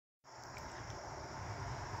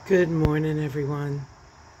Good morning, everyone.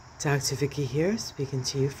 Dr. Vicky here, speaking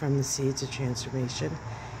to you from the Seeds of Transformation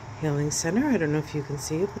Healing Center. I don't know if you can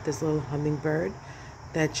see it, but there's a little hummingbird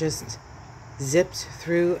that just zipped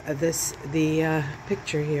through the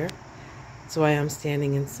picture here. That's why I'm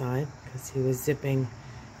standing inside, because he was zipping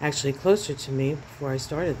actually closer to me before I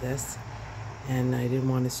started this, and I didn't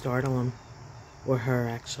want to startle him, or her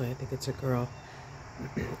actually. I think it's a girl.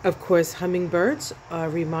 Of course, hummingbirds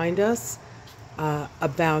remind us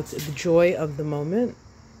about the joy of the moment,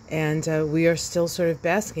 and we are still sort of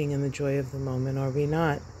basking in the joy of the moment, are we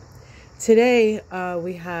not? Today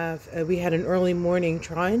we had an early morning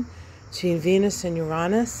trine between Venus and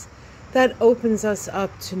Uranus that opens us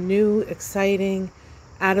up to new, exciting,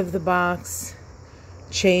 out-of-the-box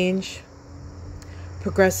change,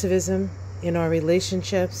 progressivism in our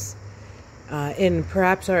relationships, in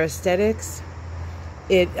perhaps our aesthetics.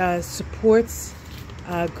 It supports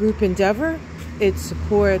group endeavor. It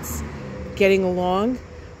supports getting along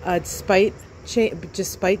despite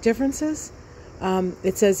differences.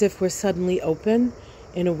 It's as if we're suddenly open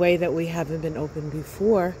in a way that we haven't been open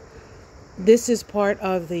before. This is part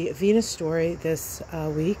of the Venus story this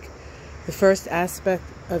week. The first aspect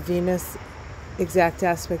of Venus, exact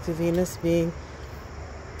aspect of Venus, being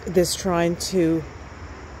this trine to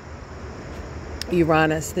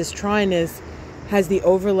Uranus. This trine has the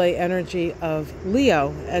overlay energy of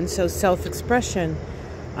Leo, and so self-expression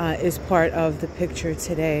is part of the picture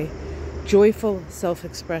today. Joyful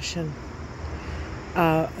self-expression,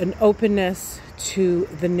 an openness to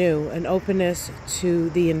the new, an openness to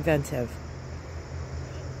the inventive.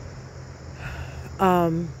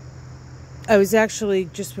 I was actually,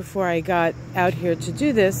 just before I got out here to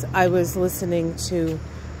do this, I was listening to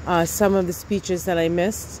some of the speeches that I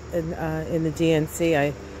missed in the DNC.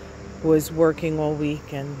 I was working all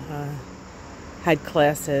week and had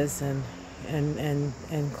classes and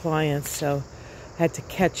clients, so I had to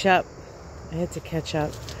catch up.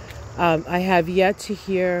 I have yet to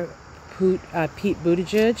hear Pete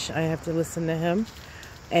Buttigieg. I have to listen to him,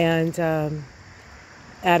 and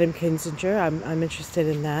Adam Kinzinger. I'm interested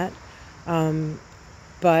in that,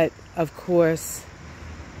 but of course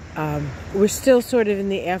we're still sort of in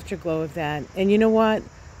the afterglow of that. And you know what?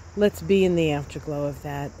 Let's be in the afterglow of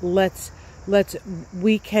that.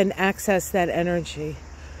 We can access that energy.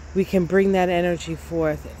 We can bring that energy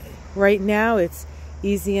forth. Right now, it's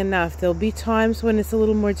easy enough. There'll be times when it's a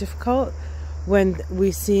little more difficult, when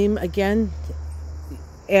we seem, again,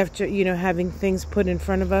 after, having things put in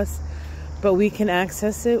front of us, but we can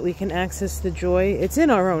access it. We can access the joy. It's in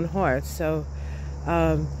our own hearts. So,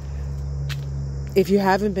 if you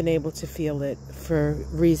haven't been able to feel it for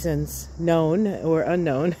reasons known or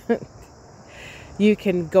unknown, you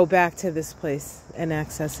can go back to this place and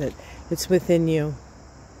access it. It's within you.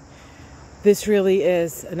 This really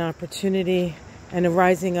is an opportunity and a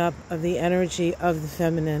rising up of the energy of the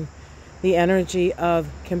feminine, the energy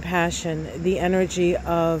of compassion, the energy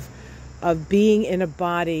of being in a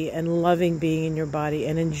body and loving being in your body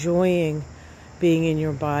and enjoying being in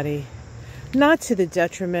your body, not to the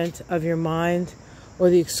detriment of your mind or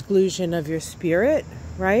the exclusion of your spirit,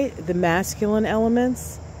 right? The masculine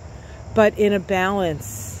elements, but in a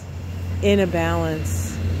balance,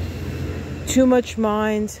 Too much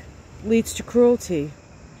mind leads to cruelty.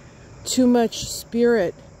 Too much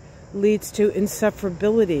spirit leads to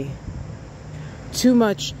insufferability. Too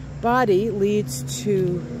much body leads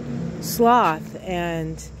to sloth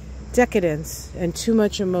and decadence, and too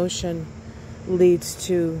much emotion leads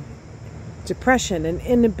to depression and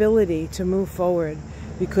inability to move forward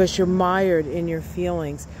because you're mired in your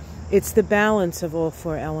feelings. It's the balance of all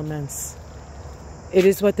four elements. It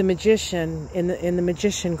is what the magician in the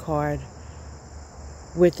magician card,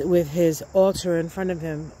 with his altar in front of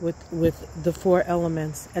him, with the four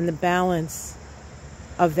elements and the balance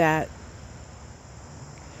of that,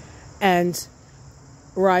 and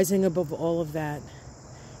rising above all of that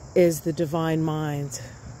is the divine mind.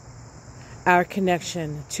 Our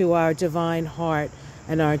connection to our divine heart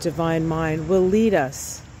and our divine mind will lead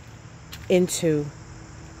us into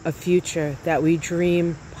a future that we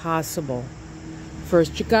dream possible.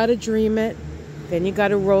 First, you got to dream it, then you got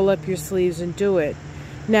to roll up your sleeves and do it.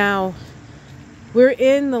 Now, we're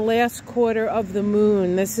in the last quarter of the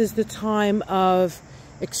moon. This is the time of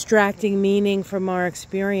extracting meaning from our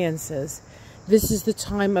experiences. This is the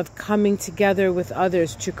time of coming together with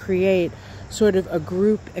others to create sort of a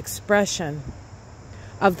group expression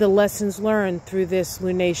of the lessons learned through this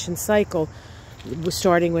lunation cycle. We're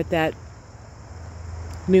starting with that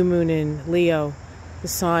new moon in Leo, the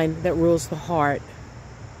sign that rules the heart,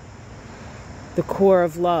 the core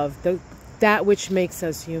of love, that which makes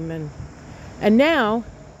us human. And now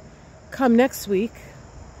come next week,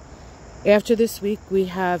 after this week, we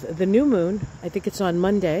have the new moon. I think it's on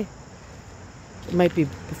Monday. It might be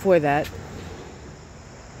before that.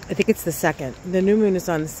 I think it's the 2nd. The new moon is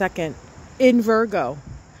on the 2nd in Virgo.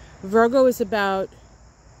 Virgo is about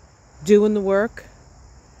doing the work,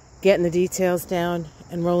 getting the details down,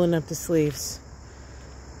 and rolling up the sleeves.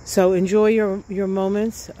 So enjoy your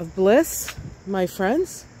moments of bliss, my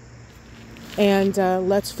friends. And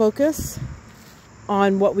let's focus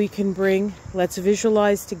on what we can bring. Let's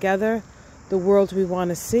visualize together the world we want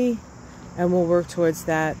to see, and we'll work towards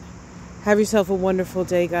that. Have yourself a wonderful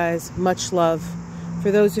day, guys. Much love.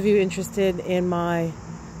 For those of you interested in my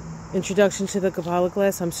introduction to the Kabbalah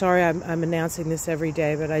class, I'm sorry I'm announcing this every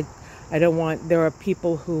day, but I don't want, there are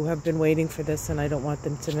people who have been waiting for this and I don't want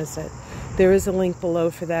them to miss it. There is a link below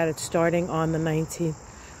for that. It's starting on the 19th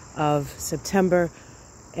of September,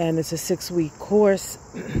 and it's a 6-week course.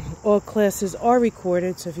 All classes are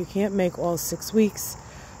recorded, so if you can't make all 6 weeks,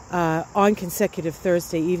 on consecutive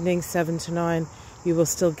Thursday evenings, 7 to 9, you will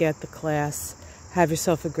still get the class. Have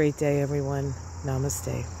yourself a great day, everyone.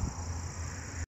 Namaste.